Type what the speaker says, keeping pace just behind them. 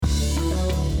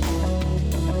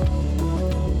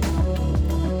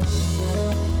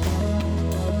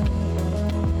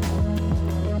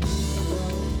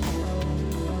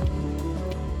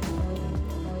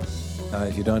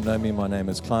If you don't know me, my name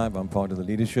is Clive. I'm part of the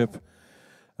leadership.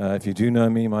 If you do know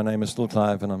me, my name is still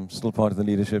Clive, and I'm still part of the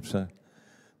leadership. So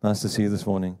nice to see you this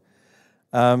morning.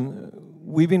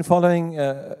 We've been following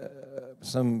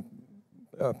some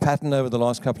pattern over the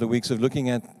last couple of weeks of looking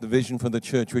at the vision for the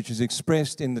church, which is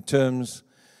expressed in the terms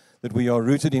that we are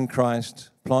rooted in Christ,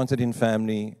 planted in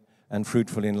family, and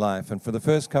fruitful in life. And for the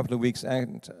first couple of weeks,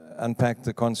 unpacked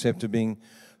the concept of being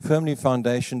firmly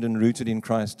foundationed and rooted in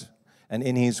Christ and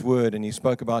in His Word. And he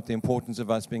spoke about the importance of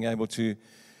us being able to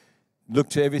look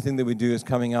to everything that we do as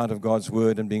coming out of God's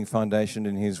Word and being foundationed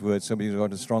in His Word. So we've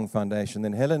got a strong foundation.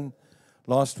 Then Helen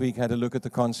last week had a look at the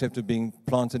concept of being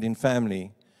planted in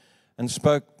family and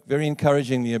spoke very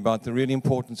encouragingly about the real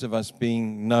importance of us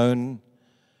being known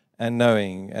and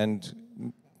knowing, and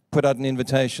put out an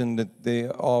invitation that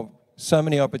there are so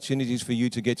many opportunities for you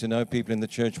to get to know people in the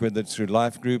church, whether it's through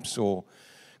life groups or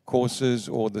courses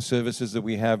or the services that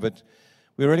we have. But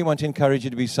we really want to encourage you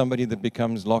to be somebody that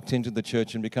becomes locked into the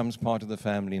church and becomes part of the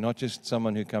family, not just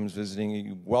someone who comes visiting.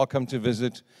 You're welcome to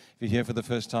visit. If you're here for the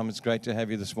first time, it's great to have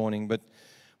you this morning. But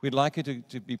we'd like you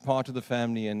to be part of the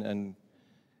family and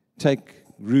take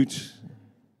root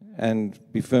and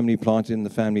be firmly planted in the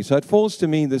family. So it falls to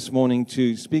me this morning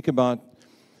to speak about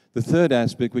the third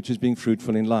aspect, which is being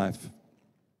fruitful in life.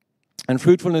 And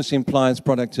fruitfulness implies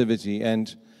productivity.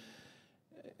 And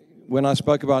when I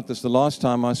spoke about this the last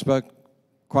time, I spoke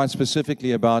quite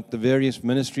specifically about the various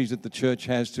ministries that the church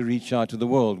has to reach out to the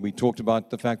world. We talked about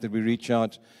the fact that we reach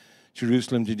out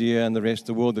Jerusalem, Judea, and the rest of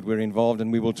the world, that we're involved,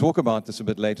 and we will talk about this a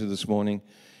bit later this morning,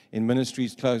 in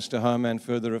ministries close to home and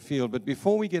further afield. But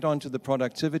before we get on to the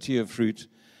productivity of fruit,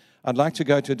 I'd like to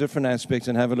go to a different aspect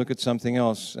and have a look at something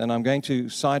else. And I'm going to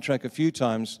sidetrack a few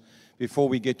times before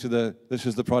we get to this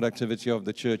is the productivity of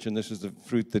the church, and this is the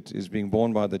fruit that is being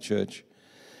borne by the church.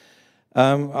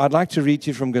 I'd like to read to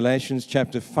you from Galatians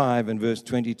chapter 5 and verse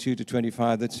 22 to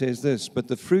 25 that says this: "But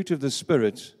the fruit of the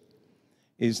Spirit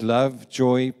is love,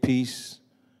 joy, peace,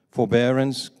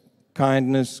 forbearance,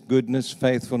 kindness, goodness,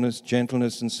 faithfulness,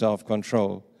 gentleness, and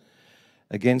self-control.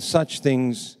 Against such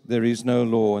things there is no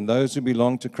law, and those who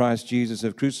belong to Christ Jesus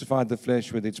have crucified the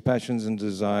flesh with its passions and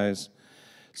desires.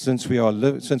 Since we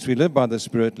live by the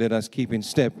Spirit, let us keep in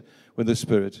step with the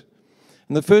Spirit."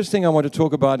 And the first thing I want to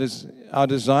talk about is our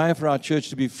desire for our church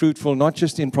to be fruitful, not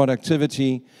just in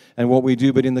productivity and what we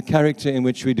do, but in the character in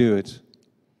which we do it.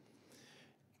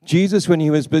 Jesus, when He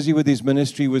was busy with His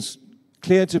ministry, was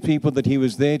clear to people that He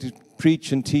was there to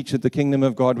preach and teach that the kingdom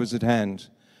of God was at hand.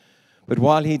 But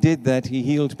while He did that, He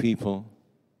healed people,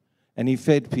 and He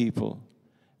fed people,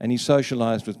 and He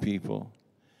socialized with people.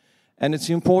 And it's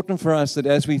important for us that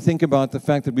as we think about the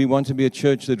fact that we want to be a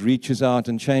church that reaches out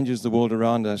and changes the world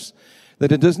around us,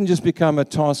 that it doesn't just become a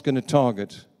task and a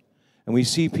target. And we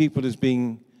see people as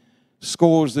being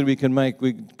scores that we can make.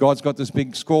 God's got this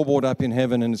big scoreboard up in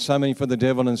heaven, and so many for the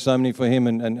devil and so many for Him,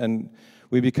 and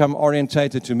we become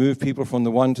orientated to move people from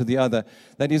the one to the other.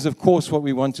 That is, of course, what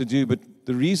we want to do, but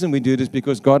the reason we do it is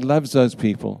because God loves those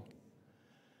people.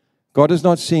 God is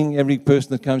not seeing every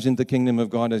person that comes into the kingdom of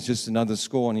God as just another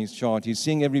score on His chart. He's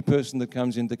seeing every person that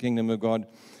comes into the kingdom of God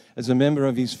as a member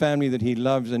of His family that He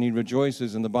loves and He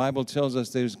rejoices. And the Bible tells us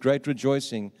there's great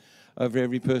rejoicing over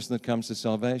every person that comes to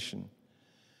salvation.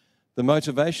 The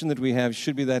motivation that we have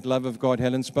should be that love of God.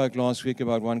 Helen spoke last week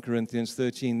about 1 Corinthians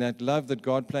 13, that love that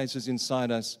God places inside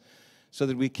us so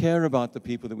that we care about the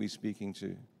people that we're speaking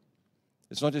to.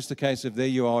 It's not just a case of there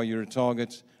you are, you're a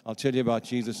target, I'll tell you about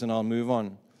Jesus and I'll move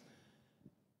on.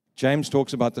 James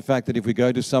talks about the fact that if we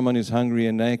go to someone who's hungry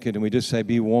and naked and we just say,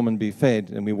 be warm and be fed,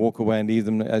 and we walk away and leave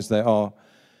them as they are,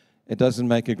 it doesn't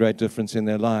make a great difference in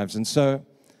their lives. And so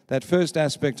that first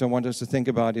aspect I want us to think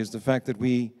about is the fact that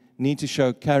we need to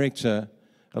show character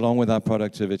along with our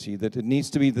productivity, that it needs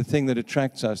to be the thing that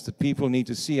attracts us, that people need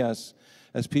to see us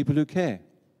as people who care.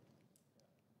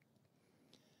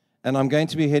 And I'm going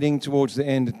to be heading towards the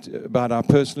end about our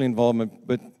personal involvement,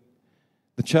 but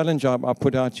the challenge I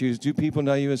put out to you is, do people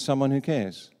know you as someone who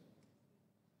cares?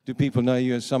 Do people know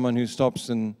you as someone who stops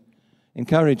and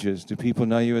encourages? Do people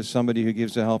know you as somebody who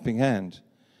gives a helping hand?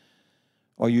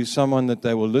 Are you someone that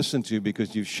they will listen to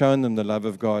because you've shown them the love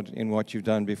of God in what you've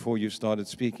done before you started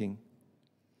speaking?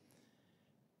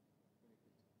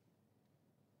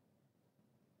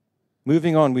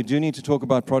 Moving on, we do need to talk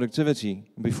about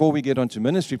productivity. Before we get on to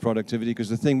ministry productivity, because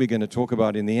the thing we're going to talk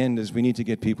about in the end is we need to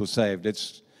get people saved.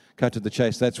 Let's cut to the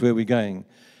chase. That's where we're going.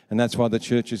 And that's why the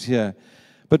church is here.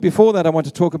 But before that, I want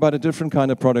to talk about a different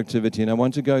kind of productivity. And I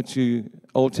want to go to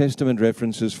Old Testament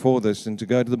references for this, and to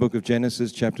go to the book of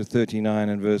Genesis, chapter 39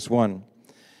 and verse 1.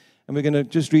 And we're going to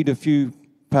just read a few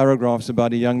paragraphs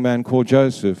about a young man called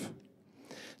Joseph.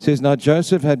 It says, now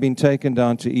Joseph had been taken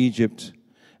down to Egypt,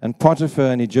 and Potiphar,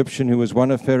 an Egyptian who was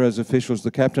one of Pharaoh's officials, the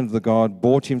captain of the guard,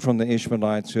 bought him from the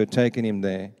Ishmaelites who had taken him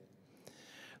there.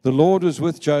 The Lord was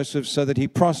with Joseph so that he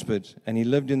prospered, and he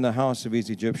lived in the house of his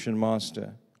Egyptian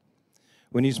master.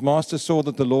 When his master saw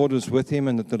that the Lord was with him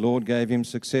and that the Lord gave him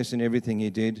success in everything he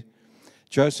did,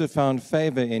 Joseph found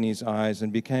favor in his eyes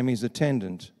and became his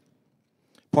attendant.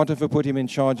 Potiphar put him in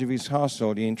charge of his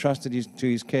household. He entrusted to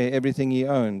his care everything he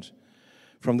owned.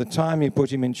 From the time he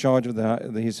put him in charge of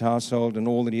his household and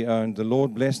all that he owned, the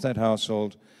Lord blessed that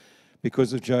household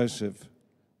because of Joseph.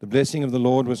 The blessing of the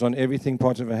Lord was on everything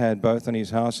Potiphar had, both on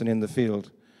his house and in the field.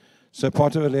 So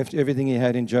Potiphar left everything he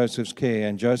had in Joseph's care,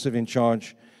 and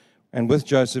with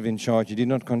Joseph in charge, he did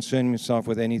not concern himself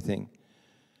with anything.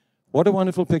 What a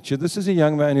wonderful picture. This is a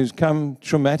young man who's come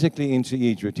traumatically into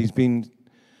Egypt. He's been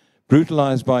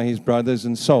brutalized by his brothers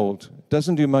and sold.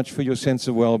 Doesn't do much for your sense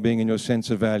of well-being and your sense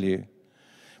of value.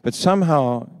 But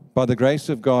somehow, by the grace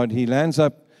of God, he lands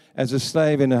up as a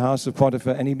slave in the house of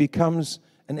Potiphar, and he becomes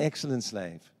an excellent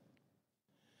slave.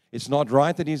 It's not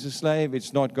right that he's a slave.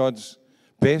 It's not God's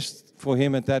best for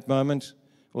him at that moment,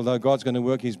 although God's going to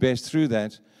work his best through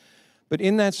that. But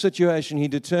in that situation, he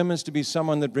determines to be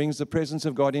someone that brings the presence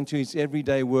of God into his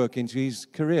everyday work, into his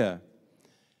career.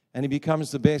 And he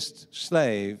becomes the best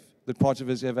slave that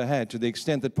Potiphar's ever had, to the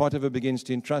extent that Potiphar begins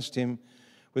to entrust him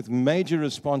with major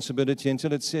responsibility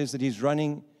until it says that he's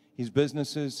running his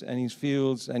businesses and his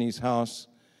fields and his house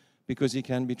because he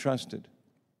can be trusted.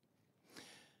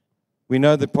 We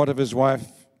know that Potiphar's wife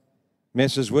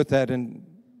messes with that, and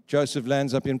Joseph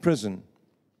lands up in prison.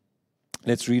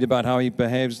 Let's read about how he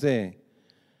behaves there.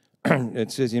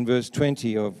 It says in verse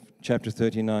 20 of chapter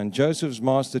 39, Joseph's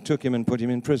master took him and put him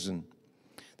in prison,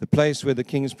 the place where the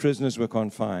king's prisoners were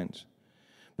confined.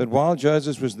 But while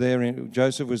Joseph was there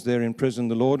in prison,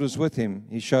 the Lord was with him.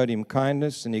 He showed him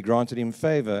kindness, and he granted him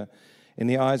favor in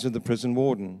the eyes of the prison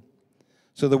warden.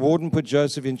 So the warden put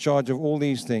Joseph in charge of all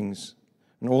these things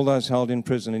and all those held in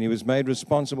prison, and he was made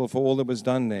responsible for all that was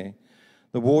done there.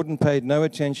 The warden paid no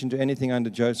attention to anything under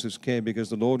Joseph's care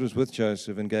because the Lord was with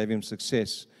Joseph and gave him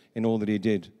success in all that he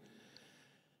did.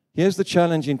 Here's the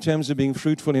challenge in terms of being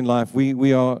fruitful in life.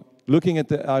 We are looking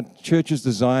at our church's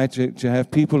desire to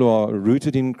have people who are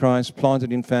rooted in Christ,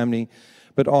 planted in family,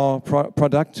 but are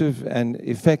productive and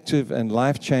effective and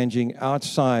life-changing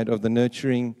outside of the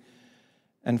nurturing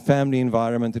and family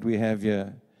environment that we have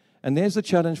here. And there's the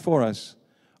challenge for us.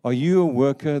 Are you a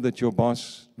worker that your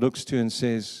boss looks to and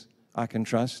says, I can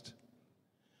trust?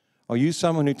 Are you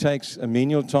someone who takes a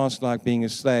menial task like being a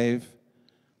slave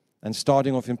and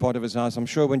starting off in Potiphar's house? I'm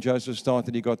sure when Joseph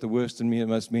started, he got the worst and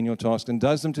most menial tasks, and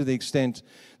does them to the extent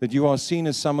that you are seen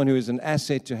as someone who is an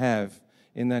asset to have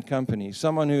in that company,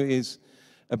 someone who is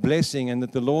a blessing, and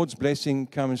that the Lord's blessing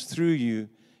comes through you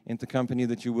into the company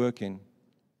that you work in.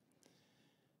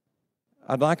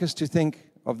 I'd like us to think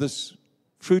of this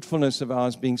fruitfulness of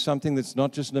ours being something that's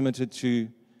not just limited to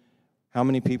how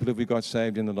many people have we got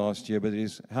saved in the last year, but it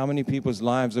is how many people's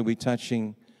lives are we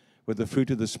touching with the fruit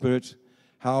of the Spirit?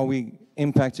 How are we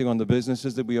impacting on the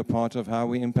businesses that we are part of? How are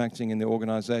we impacting in the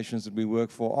organizations that we work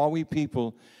for? Are we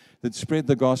people that spread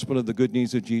the gospel of the good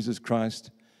news of Jesus Christ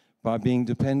by being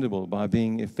dependable, by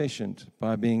being efficient,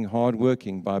 by being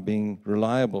hardworking, by being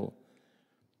reliable?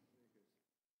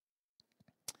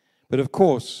 But of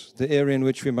course, the area in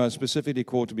which we most specifically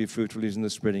called to be fruitful is in the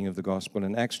spreading of the gospel.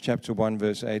 And Acts chapter 1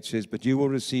 verse 8 says, but you will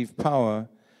receive power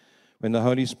when the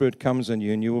Holy Spirit comes on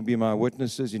you, and you will be my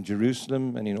witnesses in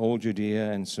Jerusalem and in all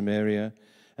Judea and Samaria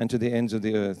and to the ends of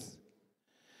the earth.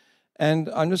 And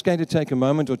I'm just going to take a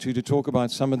moment or two to talk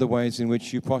about some of the ways in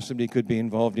which you possibly could be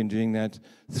involved in doing that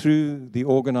through the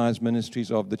organized ministries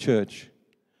of the church.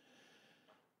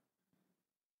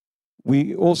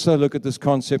 We also look at this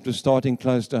concept of starting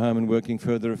close to home and working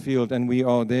further afield, and we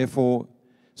are therefore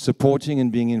supporting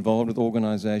and being involved with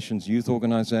organizations, youth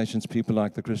organizations, people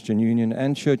like the Christian Union,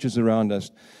 and churches around us.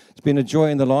 It's been a joy.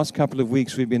 In the last couple of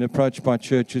weeks, we've been approached by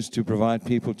churches to provide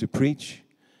people to preach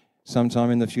sometime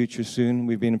in the future soon.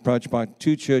 We've been approached by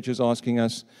 2 churches asking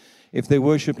us if their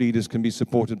worship leaders can be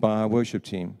supported by our worship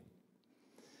team.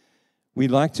 We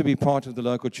like to be part of the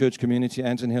local church community.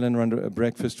 Ant and Helen run a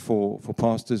breakfast for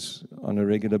pastors on a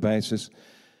regular basis.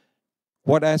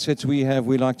 What assets we have,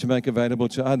 we like to make available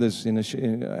to others.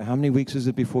 How many weeks is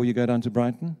it before you go down to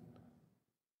Brighton?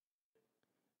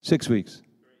 6 weeks.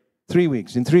 3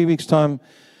 weeks. In 3 weeks' time,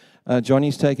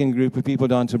 Johnny's taking a group of people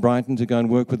down to Brighton to go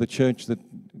and work with the church that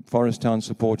Forest Town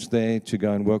supports there, to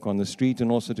go and work on the street,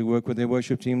 and also to work with their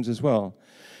worship teams as well.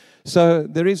 So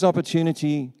there is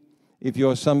opportunity if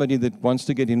you're somebody that wants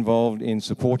to get involved in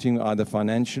supporting either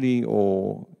financially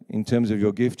or in terms of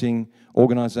your gifting,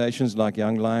 organizations like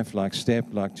Young Life, like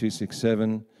STEP, like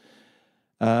 267,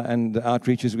 and the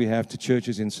outreaches we have to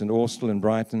churches in St. Austell and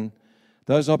Brighton.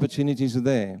 Those opportunities are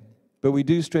there. But we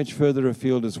do stretch further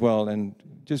afield as well. And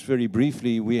just very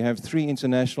briefly, we have 3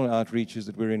 international outreaches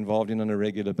that we're involved in on a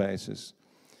regular basis.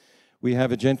 We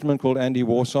have a gentleman called Andy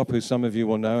Warsop, who some of you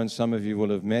will know and some of you will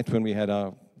have met when we had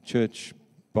our church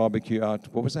barbecue out.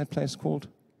 What was that place called?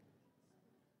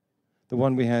 The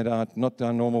one we had out, not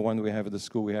our normal one that we have at the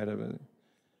school. We had a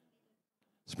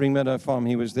Spring Meadow Farm.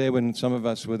 He was there when some of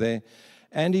us were there.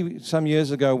 Andy, some years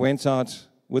ago, went out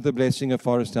with the blessing of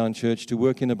Forest Town Church to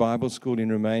work in a Bible school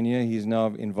in Romania. He's now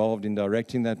involved in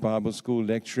directing that Bible school,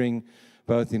 lecturing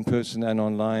both in person and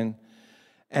online,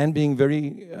 and being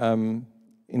very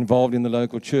involved in the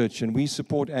local church. And we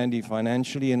support Andy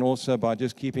financially and also by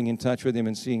just keeping in touch with him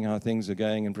and seeing how things are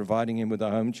going and providing him with a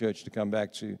home church to come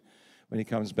back to when he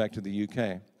comes back to the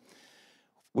UK.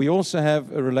 We also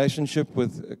have a relationship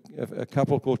with a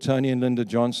couple called Tony and Linda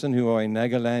Johnson, who are in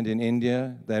Nagaland in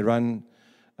India. They run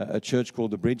a church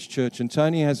called the Bridge Church. And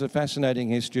Tony has a fascinating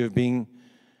history of being,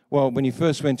 well, when he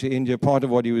first went to India, part of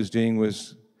what he was doing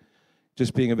was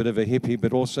just being a bit of a hippie,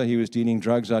 but also he was dealing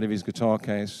drugs out of his guitar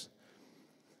case,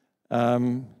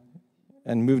 and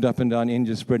moved up and down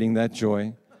India spreading that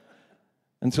joy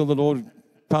until the Lord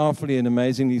powerfully and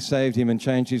amazingly saved him and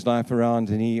changed his life around.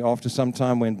 And he, after some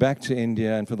time, went back to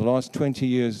India. And for the last 20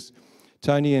 years,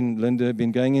 Tony and Linda have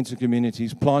been going into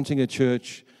communities, planting a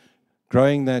church,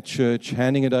 growing that church,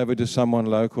 handing it over to someone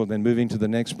local, then moving to the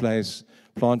next place,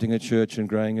 planting a church and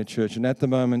growing a church. And at the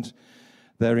moment,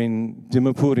 they're in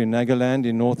Dimapur in Nagaland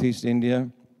in northeast India.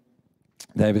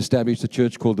 They've established a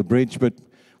church called The Bridge. But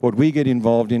what we get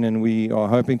involved in, and we are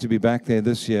hoping to be back there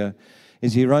this year,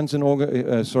 is he runs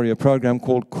a program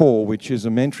called CORE, which is a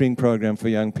mentoring program for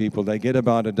young people. They get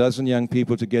about a dozen young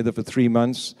people together for 3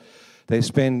 months. They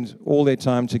spend all their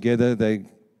time together. They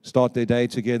start their day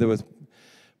together with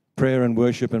prayer and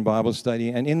worship and Bible study.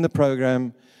 And in the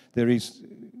program, there is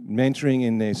mentoring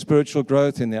in their spiritual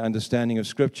growth, in their understanding of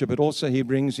Scripture, but also he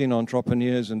brings in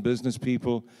entrepreneurs and business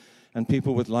people and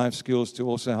people with life skills to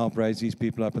also help raise these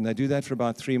people up. And they do that for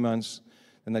about 3 months.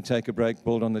 Then they take a break,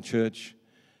 build on the church,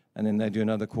 and then they do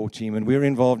another core team. And we're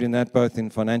involved in that, both in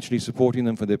financially supporting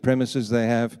them for their premises they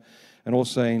have, and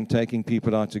also in taking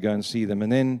people out to go and see them.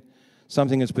 And then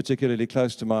something that's particularly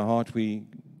close to my heart, we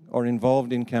are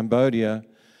involved in Cambodia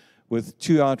with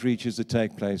 2 outreaches that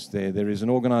take place there. There is an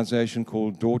organization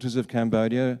called Daughters of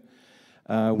Cambodia,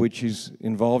 which is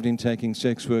involved in taking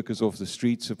sex workers off the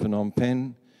streets of Phnom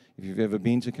Penh. If you've ever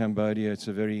been to Cambodia, it's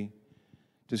a very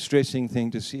distressing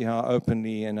thing to see how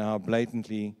openly and how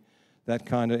blatantly that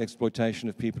kind of exploitation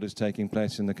of people is taking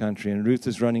place in the country. And Ruth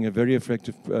is running a very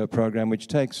effective program which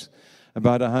takes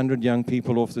about 100 young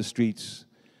people off the streets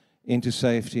into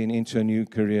safety and into a new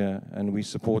career. And we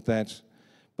support that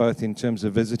both in terms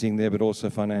of visiting there, but also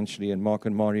financially. And Mark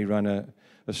and Mari run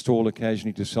a stall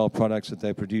occasionally to sell products that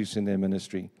they produce in their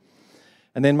ministry.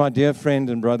 And then my dear friend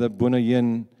and brother Buna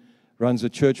Yin runs a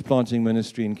church planting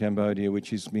ministry in Cambodia, which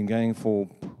has been going for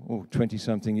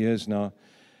 20-something years now,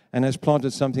 and has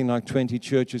planted something like 20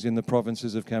 churches in the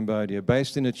provinces of Cambodia.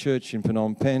 Based in a church in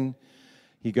Phnom Penh,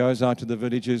 he goes out to the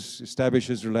villages,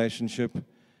 establishes relationship,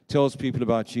 tells people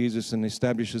about Jesus, and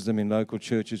establishes them in local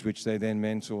churches, which they then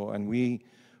mentor. And we,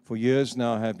 for years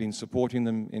now, have been supporting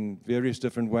them in various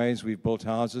different ways. We've built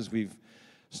houses, we've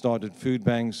started food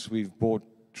banks, we've bought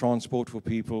transport for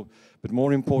people. But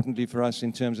more importantly for us,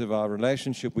 in terms of our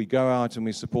relationship, we go out and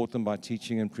we support them by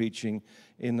teaching and preaching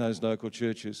in those local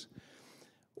churches.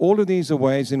 All of these are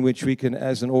ways in which we can,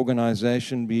 as an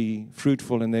organization, be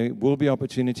fruitful, and there will be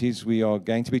opportunities. We are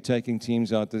going to be taking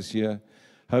teams out this year,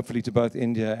 hopefully to both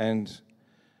India and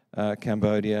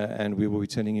Cambodia, and we will be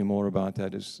telling you more about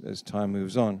that as time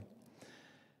moves on.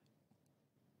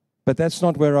 But that's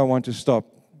not where I want to stop,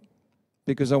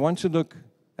 because I want to look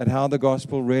at how the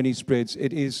gospel really spreads.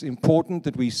 It is important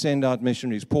that we send out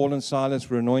missionaries. Paul and Silas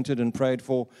were anointed and prayed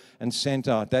for and sent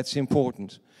out. That's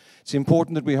important. It's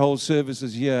important that we hold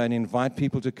services here and invite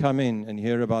people to come in and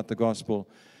hear about the gospel.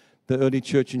 The early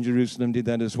church in Jerusalem did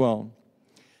that as well.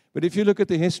 But if you look at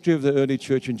the history of the early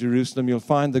church in Jerusalem, you'll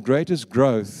find the greatest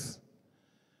growth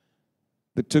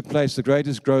that took place, the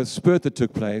greatest growth spurt that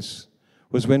took place,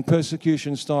 was when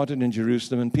persecution started in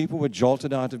Jerusalem and people were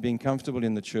jolted out of being comfortable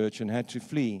in the church and had to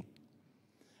flee.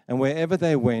 And wherever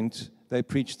they went, they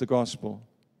preached the gospel.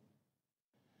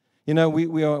 You know,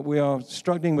 we are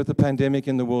struggling with the pandemic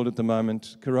in the world at the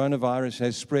moment. Coronavirus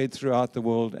has spread throughout the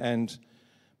world, and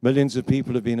millions of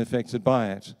people have been affected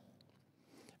by it.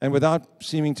 And without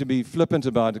seeming to be flippant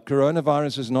about it,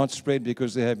 coronavirus has not spread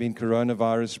because there have been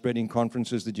coronavirus spreading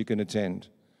conferences that you can attend.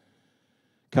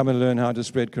 Come and learn how to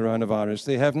spread coronavirus.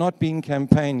 There have not been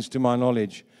campaigns, to my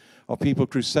knowledge, of people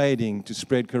crusading to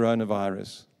spread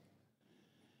coronavirus.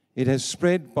 It has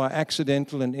spread by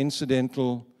accidental and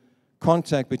incidental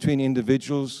contact between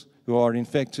individuals who are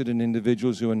infected and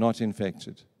individuals who are not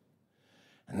infected.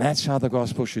 And that's how the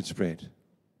gospel should spread.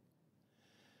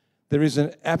 There is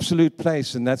an absolute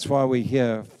place, and that's why we're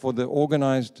here, for the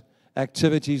organized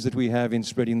activities that we have in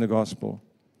spreading the gospel.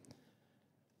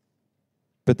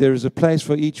 But there is a place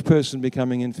for each person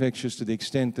becoming infectious to the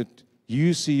extent that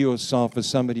you see yourself as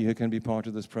somebody who can be part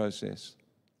of this process.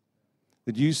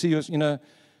 That you see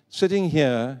sitting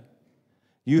here,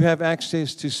 you have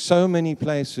access to so many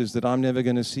places that I'm never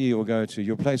going to see or go to.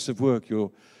 Your place of work,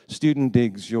 your student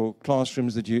digs, your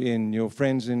classrooms that you're in, your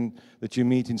friends that you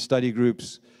meet in study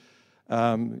groups,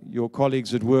 your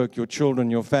colleagues at work, your children,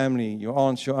 your family, your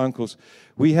aunts, your uncles.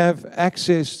 We have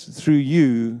access through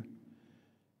you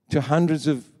to hundreds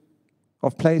of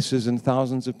places and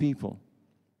thousands of people.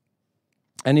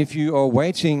 And if you are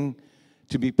waiting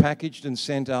to be packaged and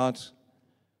sent out,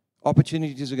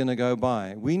 opportunities are going to go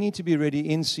by. We need to be ready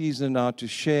in season now to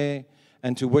share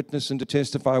and to witness and to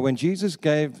testify. When Jesus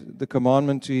gave the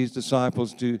commandment to his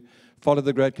disciples to follow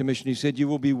the Great Commission, he said, "You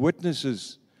will be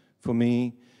witnesses for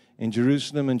me in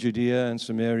Jerusalem and Judea and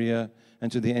Samaria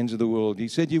and to the ends of the world." He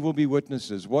said, "You will be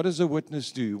witnesses." What does a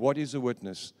witness do? What is a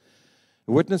witness?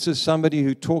 A witness is somebody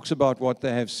who talks about what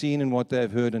they have seen and what they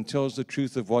have heard and tells the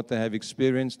truth of what they have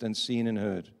experienced and seen and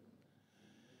heard.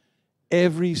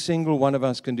 Every single one of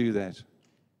us can do that.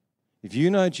 If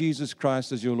you know Jesus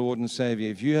Christ as your Lord and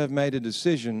Savior, if you have made a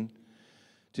decision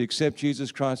to accept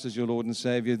Jesus Christ as your Lord and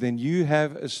Savior, then you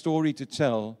have a story to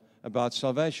tell about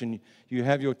salvation. You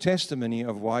have your testimony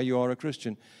of why you are a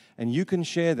Christian, and you can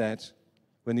share that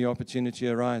when the opportunity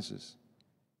arises.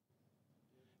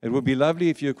 It would be lovely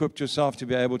if you equipped yourself to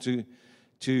be able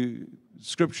to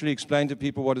scripturally explain to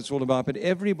people what it's all about, but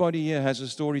everybody here has a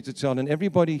story to tell, and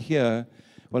everybody here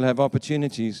will have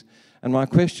opportunities. And my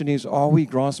question is, are we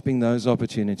grasping those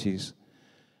opportunities?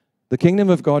 The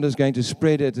kingdom of God is going to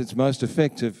spread at its most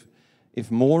effective if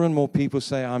more and more people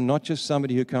say, I'm not just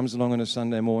somebody who comes along on a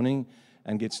Sunday morning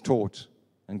and gets taught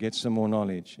and gets some more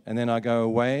knowledge. And then I go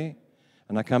away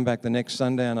and I come back the next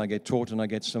Sunday and I get taught and I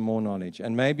get some more knowledge.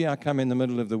 And maybe I come in the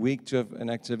middle of the week to an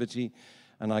activity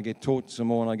and I get taught some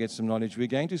more and I get some knowledge. We're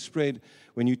going to spread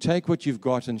when you take what you've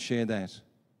got and share that.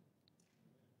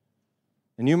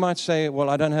 And you might say, well,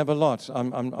 I don't have a lot.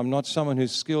 I'm not someone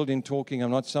who's skilled in talking.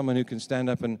 I'm not someone who can stand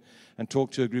up and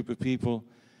talk to a group of people.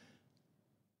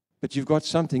 But you've got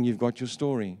something. You've got your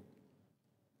story.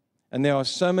 And there are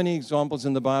so many examples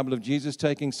in the Bible of Jesus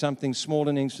taking something small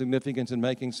and insignificant and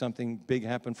making something big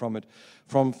happen from it.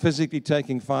 From physically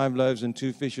taking 5 loaves and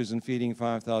 2 fishes and feeding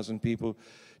 5,000 people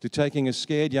to taking a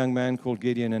scared young man called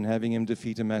Gideon and having him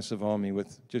defeat a massive army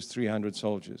with just 300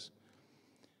 soldiers.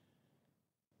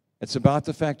 It's about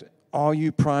the fact, are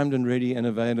you primed and ready and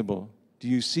available? Do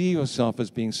you see yourself as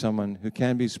being someone who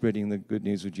can be spreading the good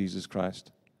news of Jesus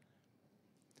Christ?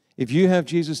 If you have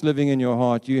Jesus living in your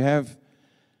heart, you have,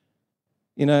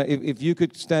 if you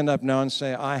could stand up now and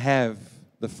say, I have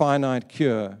the finite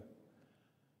cure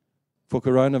for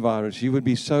coronavirus, you would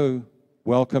be so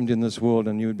welcomed in this world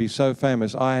and you would be so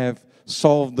famous. I have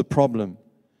solved the problem.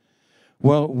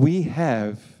 Well, we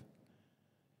have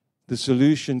the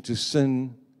solution to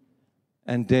sin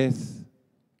and death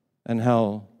and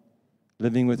hell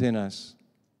living within us.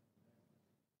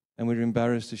 And we're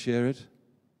embarrassed to share it.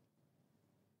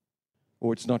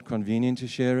 Or it's not convenient to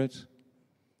share it.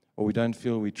 Or we don't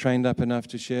feel we're trained up enough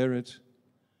to share it.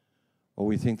 Or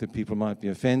we think that people might be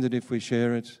offended if we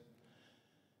share it.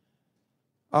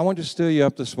 I want to stir you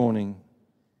up this morning.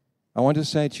 I want to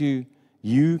say to you,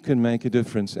 you can make a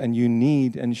difference, and you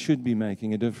need and should be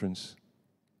making a difference.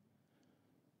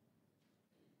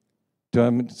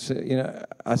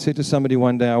 I said to somebody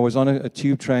one day, I was on a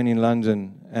tube train in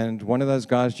London, and one of those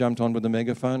guys jumped on with a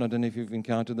megaphone. I don't know if you've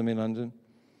encountered them in London.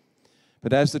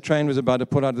 But as the train was about to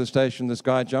pull out of the station, this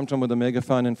guy jumped on with a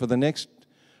megaphone, and for the next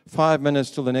 5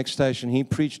 minutes till the next station, he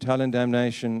preached hell and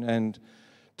damnation and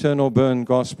turn or burn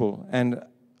gospel. And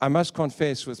I must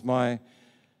confess, with my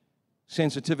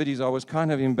sensitivities, I was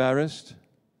kind of embarrassed.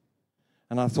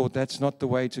 And I thought, that's not the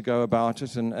way to go about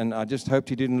it. And I just hoped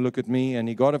he didn't look at me. And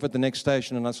he got off at the next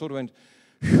station, and I sort of went,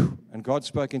 phew. And God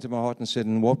spoke into my heart and said,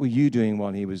 and what were you doing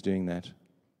while he was doing that?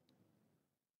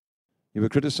 You were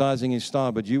criticizing his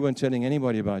style, but you weren't telling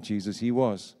anybody about Jesus. He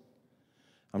was.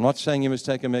 I'm not saying you must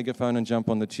take a megaphone and jump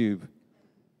on the tube.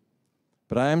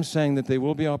 But I am saying that there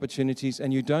will be opportunities,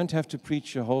 and you don't have to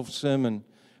preach a whole sermon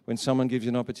when someone gives you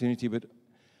an opportunity, but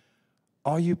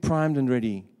are you primed and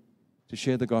ready to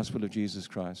share the gospel of Jesus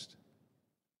Christ?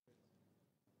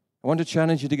 I want to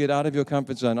challenge you to get out of your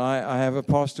comfort zone. I have a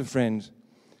pastor friend,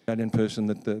 Italian person,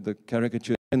 that the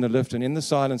caricature in the lift, and in the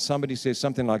silence, somebody says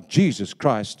something like, Jesus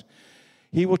Christ.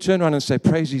 He will turn around and say,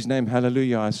 praise his name,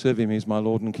 hallelujah, I serve him, he's my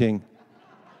Lord and King.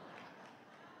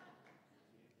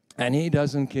 And he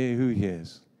doesn't care who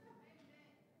hears.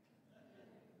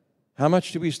 How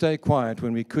much do we stay quiet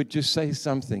when we could just say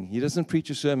something? He doesn't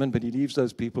preach a sermon, but he leaves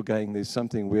those people going, there's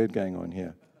something weird going on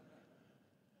here.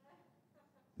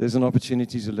 There's an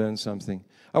opportunity to learn something.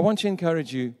 I want to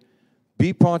encourage you,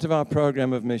 be part of our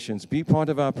program of missions. Be part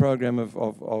of our program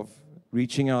of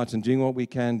reaching out and doing what we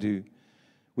can do.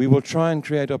 We will try and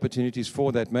create opportunities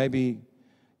for that. Maybe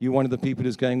you're one of the people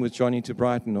who's going with Johnny to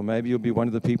Brighton, or maybe you'll be one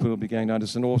of the people who'll be going down to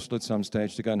St. Austell at some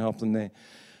stage to go and help them there.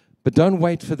 But don't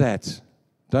wait for that.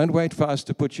 Don't wait for us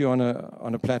to put you on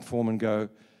a platform and go.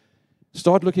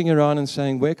 Start looking around and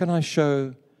saying, where can I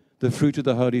show the fruit of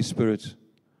the Holy Spirit?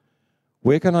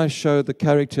 Where can I show the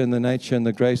character and the nature and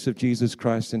the grace of Jesus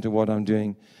Christ into what I'm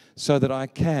doing so that I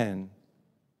can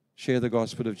share the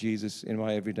gospel of Jesus in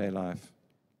my everyday life?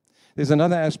 There's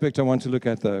another aspect I want to look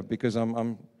at, though, because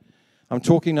I'm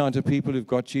talking now to people who've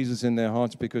got Jesus in their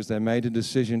hearts because they made a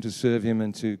decision to serve him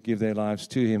and to give their lives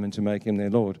to him and to make him their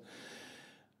Lord.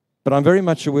 But I'm very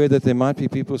much aware that there might be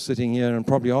people sitting here, and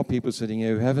probably are people sitting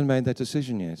here, who haven't made that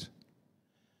decision yet.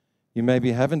 You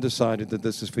maybe haven't decided that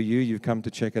this is for you. You've come to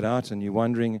check it out, and you're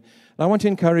wondering. And I want to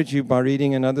encourage you by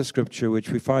reading another scripture, which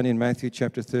we find in Matthew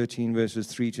chapter 13, verses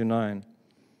 3 to 9.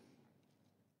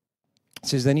 It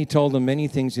says, then he told them many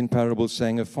things in parables,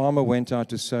 saying, a farmer went out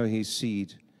to sow his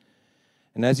seed.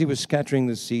 And as he was scattering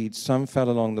the seed, some fell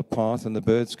along the path, and the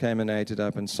birds came and ate it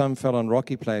up. And some fell on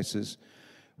rocky places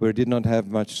where it did not have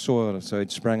much soil, so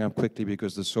it sprang up quickly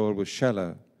because the soil was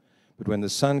shallow. But when the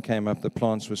sun came up, the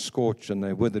plants were scorched, and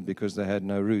they withered because they had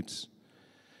no roots.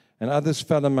 And others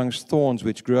fell amongst thorns,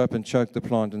 which grew up and choked the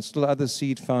plant. And still other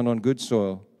seed found on good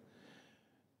soil,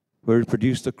 where it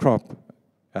produced a crop,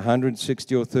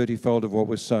 160 or 30-fold of what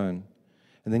was sown.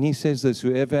 And then he says this,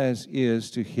 whoever has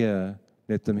ears to hear,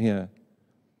 let them hear.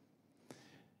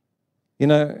 You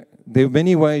know, there are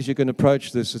many ways you can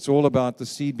approach this. It's all about the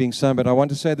seed being sown. But I want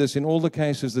to say this, in all the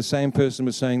cases, the same person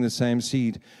was sowing the same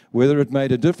seed. Whether it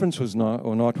made a difference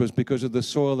or not was because of the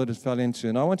soil that it fell into.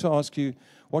 And I want to ask you,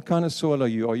 what kind of soil are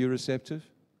you? Are you receptive?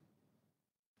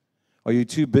 Are you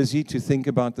too busy to think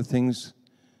about the things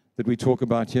that we talk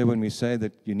about here when we say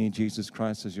that you need Jesus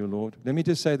Christ as your Lord? Let me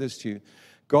just say this to you.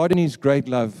 God, in his great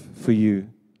love for you,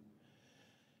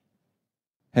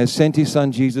 has sent his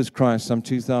son Jesus Christ some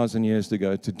 2,000 years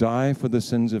ago to die for the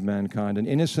sins of mankind, an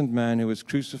innocent man who was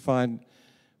crucified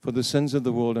for the sins of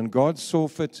the world. And God saw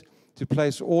fit to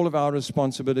place all of our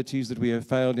responsibilities that we have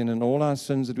failed in and all our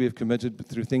sins that we have committed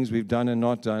through things we've done and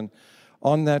not done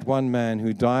on that one man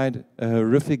who died a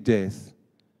horrific death,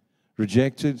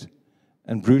 rejected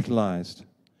and brutalized.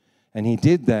 And he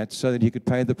did that so that he could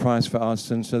pay the price for our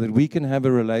sins, so that we can have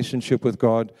a relationship with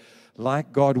God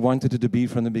like God wanted it to be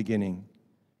from the beginning.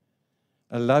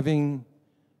 A loving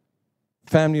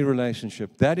family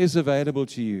relationship. That is available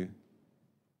to you.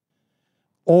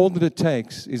 All that it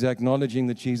takes is acknowledging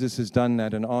that Jesus has done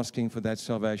that and asking for that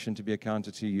salvation to be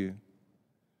accounted to you.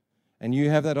 And you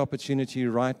have that opportunity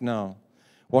right now.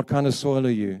 What kind of soil are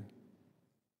you?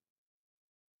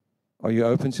 Are you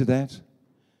open to that?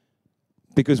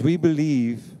 Because we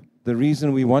believe the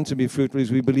reason we want to be fruitful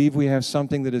is we believe we have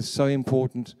something that is so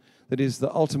important, that is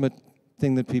the ultimate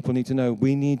thing that people need to know.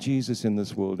 We need Jesus in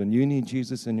this world, and you need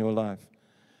Jesus in your life.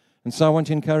 And so I want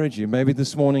to encourage you. Maybe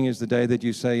this morning is the day that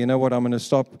you say, you know what, I'm going to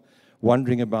stop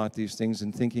wondering about these things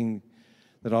and thinking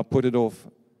that I'll put it off.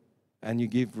 And you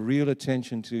give real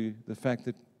attention to the fact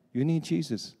that you need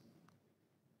Jesus.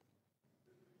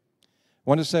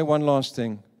 I want to say one last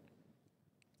thing.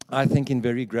 I think in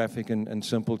very graphic and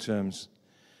simple terms.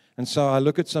 And so I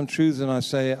look at some truths and I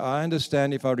say, I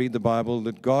understand if I read the Bible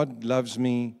that God loves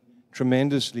me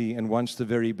tremendously and wants the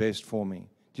very best for me.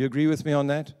 Do you agree with me on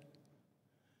that? Do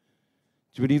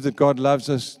you believe that God loves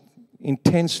us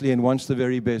intensely and wants the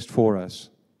very best for us?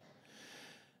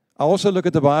 I also look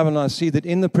at the Bible and I see that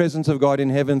in the presence of God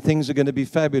in heaven, things are going to be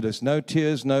fabulous. No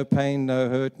tears, no pain, no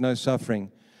hurt, no suffering.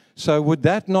 So would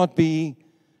that not be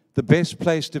the best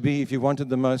place to be if you wanted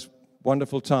the most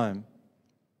wonderful time?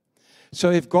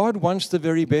 So if God wants the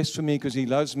very best for me because he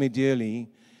loves me dearly,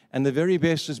 and the very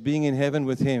best is being in heaven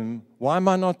with him, why am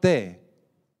I not there?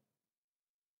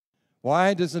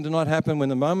 Why does it not happen when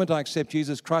the moment I accept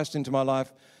Jesus Christ into my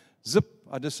life, zip,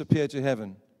 I disappear to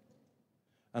heaven.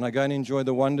 And I go and enjoy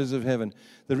the wonders of heaven.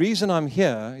 The reason I'm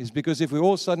here is because if we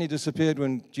all suddenly disappeared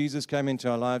when Jesus came into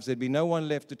our lives, there'd be no one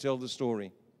left to tell the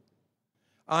story.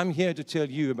 I'm here to tell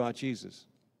you about Jesus.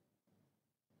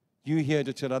 You're here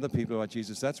to tell other people about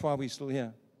Jesus. That's why we're still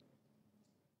here.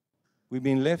 We've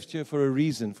been left here for a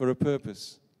reason, for a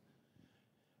purpose.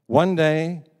 One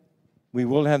day, we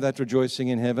will have that rejoicing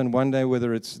in heaven. One day,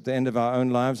 whether it's the end of our own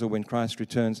lives or when Christ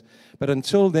returns. But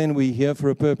until then, we're here for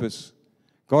a purpose.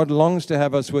 God longs to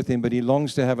have us with Him, but He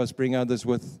longs to have us bring others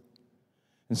with.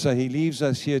 And so He leaves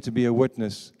us here to be a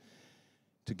witness,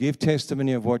 to give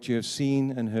testimony of what you have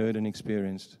seen and heard and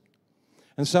experienced.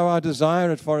 And so our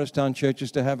desire at Forest Town Church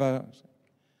is to have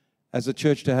as a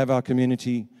church, to have our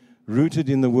community rooted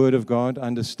in the Word of God,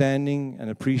 understanding and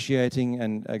appreciating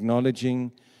and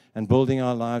acknowledging and building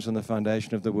our lives on the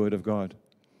foundation of the Word of God.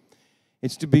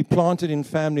 It's to be planted in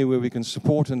family where we can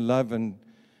support and love and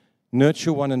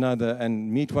nurture one another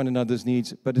and meet one another's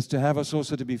needs, but it's to have us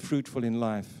also to be fruitful in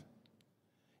life,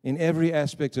 in every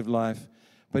aspect of life,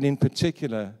 but in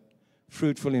particular,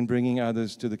 fruitful in bringing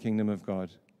others to the kingdom of God.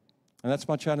 And that's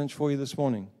my challenge for you this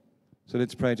morning. So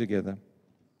let's pray together.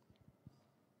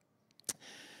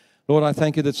 Lord, I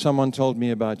thank you that someone told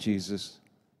me about Jesus.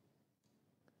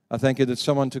 I thank you that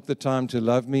someone took the time to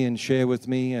love me and share with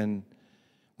me and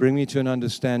bring me to an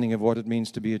understanding of what it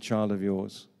means to be a child of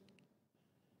yours.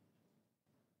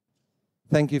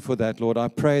 Thank you for that, Lord. I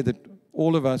pray that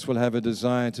all of us will have a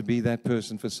desire to be that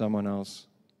person for someone else.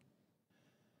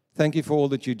 Thank you for all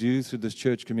that you do through this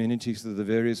church community, through the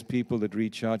various people that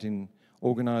reach out in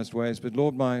organized ways. But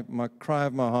Lord, my cry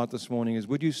of my heart this morning is,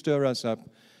 would you stir us up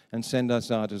and send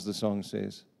us out, as the song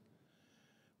says?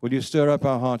 Will you stir up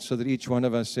our hearts so that each one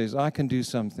of us says, I can do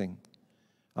something.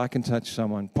 I can touch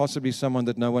someone, possibly someone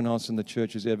that no one else in the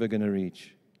church is ever going to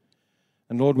reach.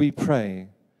 And Lord, we pray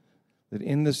that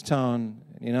in this town,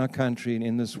 in our country, and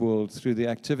in this world, through the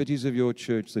activities of your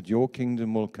church, that your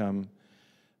kingdom will come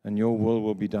and your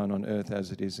will be done on earth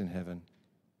as it is in heaven.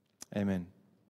 Amen.